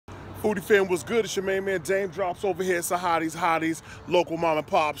Foodie fam, what's good? It's your main man Daym. Drops over here at Hotties, local mom and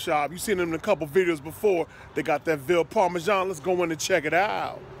pop shop. You've seen them in a couple videos before. They got that Veal Parmesan. Let's go in and check it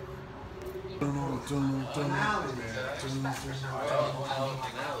out.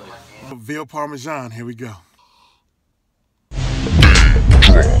 Veal Parmesan, here we go.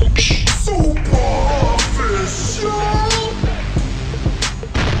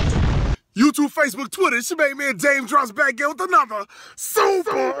 YouTube, Facebook, Twitter, it's your main man Daym drops back in with another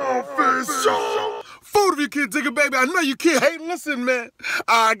super official food review. Kid dig it, baby. I know you can't hate. Listen, man.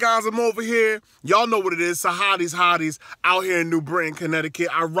 All right, guys, I'm over here. Y'all know what it is. Hotties out here in New Britain, Connecticut.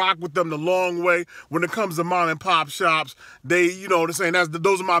 I rock with them the long way when it comes to mom and pop shops. They, you know, they're saying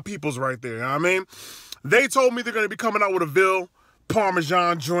those are my peoples right there. You know what I mean? They told me they're going to be coming out with a Veal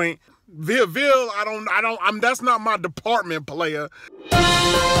Parmesan joint. Veal, that's not my department, player.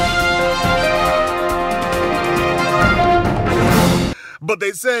 But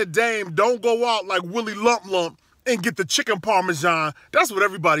they said, Daym, don't go out like Willie Lump and get the chicken Parmesan. That's what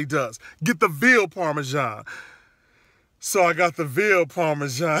everybody does. Get the Veal Parmesan. So I got the Veal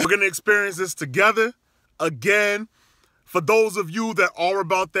Parmesan. We're going to experience this together. Again, for those of you that are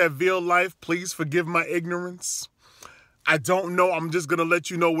about that veal life, please forgive my ignorance. I don't know. I'm just going to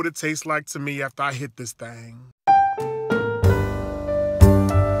let you know what it tastes like to me after I hit this thing.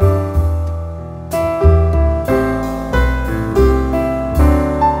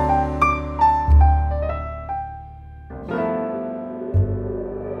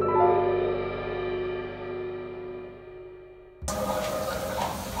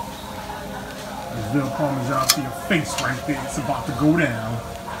 Veal Parmesan to your face right there. It's about to go down.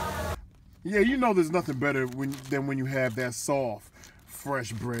 Yeah, you know there's nothing better than when you have that soft,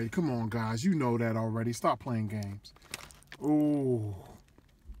 fresh bread. Come on, guys. You know that already. Stop playing games. Ooh.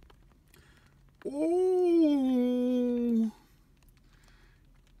 Ooh.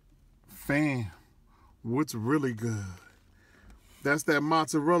 Fam, what's really good? That's that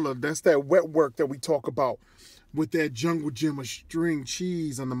mozzarella. That's that wet work that we talk about with that jungle gym of string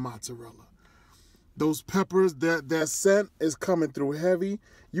cheese on the mozzarella. Those peppers, that scent is coming through heavy.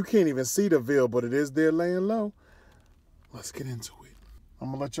 You can't even see the veal, but it is there laying low. Let's get into it. I'm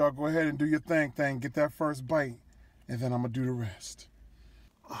going to let y'all go ahead and do your thing. Get that first bite, and then I'm going to do the rest.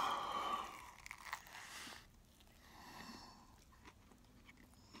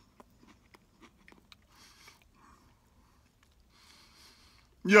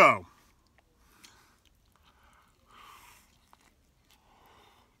 Yo.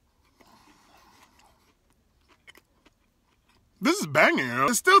 This is banging.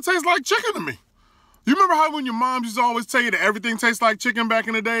 It still tastes like chicken to me. You remember how when your mom used to always tell you that everything tastes like chicken back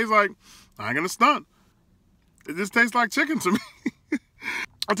in the days? Like, I ain't gonna stunt. It just tastes like chicken to me.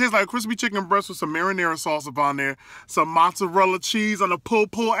 It tastes like crispy chicken breast with some marinara sauce up on there, some mozzarella cheese on the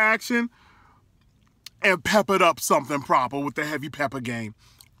pull action, and peppered up something proper with the heavy pepper game.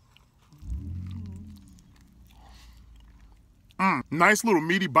 Nice little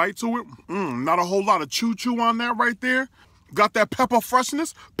meaty bite to it. Not a whole lot of chew on that right there. Got that pepper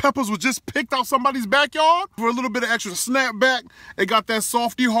freshness. Peppers was just picked out somebody's backyard for a little bit of extra snap back. It got that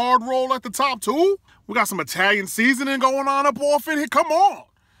softy hard roll at the top too. We got some Italian seasoning going on up off in here. Come on.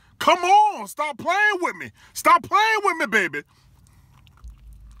 Come on. Stop playing with me. Stop playing with me, baby.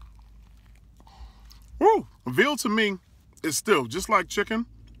 Woo. Veal to me is still just like chicken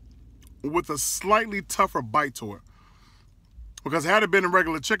with a slightly tougher bite to it. Because had it been a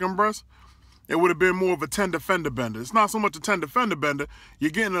regular chicken breast, it would have been more of a tender fender bender. It's not so much a tender fender bender.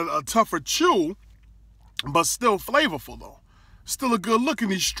 You're getting a tougher chew, but still flavorful, though. Still a good look in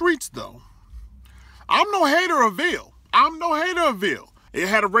these streets, though. I'm no hater of veal. I'm no hater of veal. It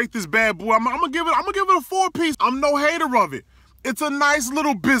had to rate this bad boy. I'm gonna give it a 4-piece. I'm no hater of it. It's a nice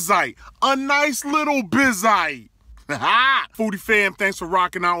little bizite. A nice little bizite. Foodie fam, thanks for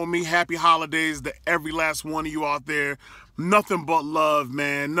rocking out with me. Happy holidays to every last one of you out there. Nothing but love,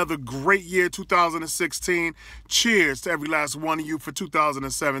 man. Another great year, 2016. Cheers to every last one of you for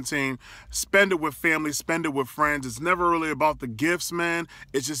 2017. Spend it with family, spend it with friends. It's never really about the gifts, man.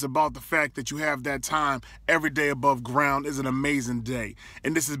 It's just about the fact that you have that time. Every day above ground is an amazing day.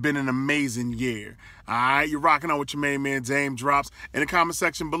 And this has been an amazing year. All right, you're rocking out with your main man, Daym Drops. In the comment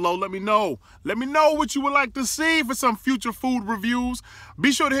section below, let me know. Let me know what you would like to see for some future food reviews.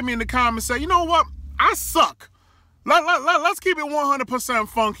 Be sure to hit me in the comments and say, you know what? I suck. Let's keep it 100%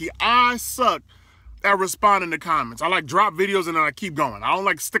 funky. I suck at responding to comments. I like drop videos and then I keep going. I don't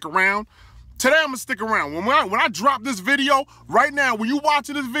like stick around. Today I'm gonna stick around. When I drop this video, right now, when you're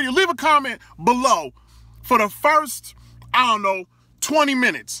watching this video, leave a comment below for the first, I don't know, 20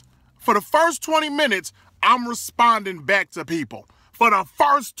 minutes. For the first 20 minutes, I'm responding back to people. for the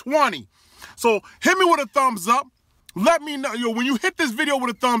first 20. So hit me with a thumbs up. Let me know, when you hit this video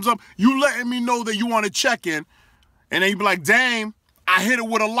with a thumbs up, you letting me know that you want to check in. And then you be like, Daym, I hit it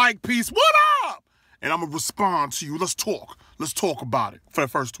with a like piece. What up? And I'm going to respond to you. Let's talk. Let's talk about it for the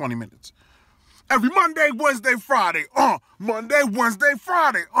first 20 minutes. Every Monday, Wednesday, Friday. Monday, Wednesday,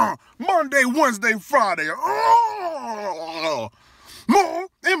 Friday. Monday, Wednesday, Friday. More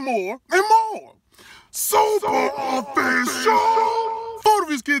and more and more. Super official.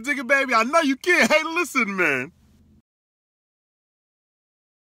 Foodie kids, dig it, baby. I know you can. Hey, listen, man.